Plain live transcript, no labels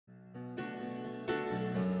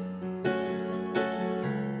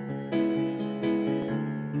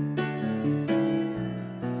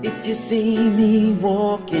you see me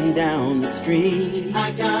walking down the street,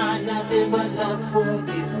 I got nothing but love for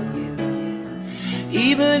you.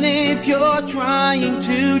 even if you're trying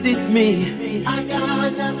to diss me, I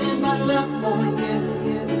got nothing but love for you.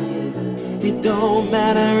 it don't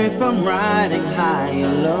matter if I'm riding high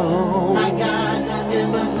or low, I got nothing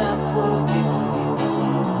but love for you.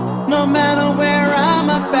 no matter where I'm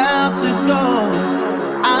about to go,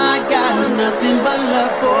 I got nothing but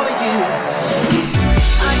love for you.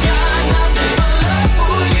 I got nothing but love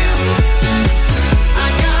for you. I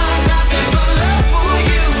got nothing but love for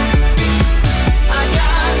you. I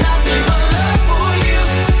got nothing but love for you.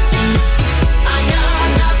 I got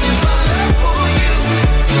nothing but love for you.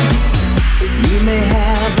 You may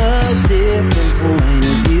have a different point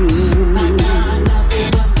of view. I got nothing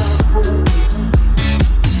but love for you.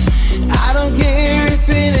 I don't care if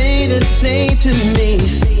it ain't the same to me.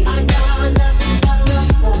 I got nothing but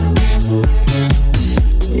love for you.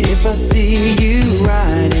 If I see you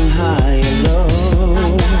riding high and low, I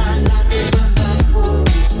got nothing but love for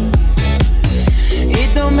you. it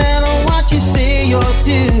don't matter what you say or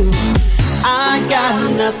do, I got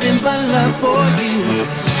nothing but love for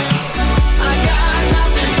you.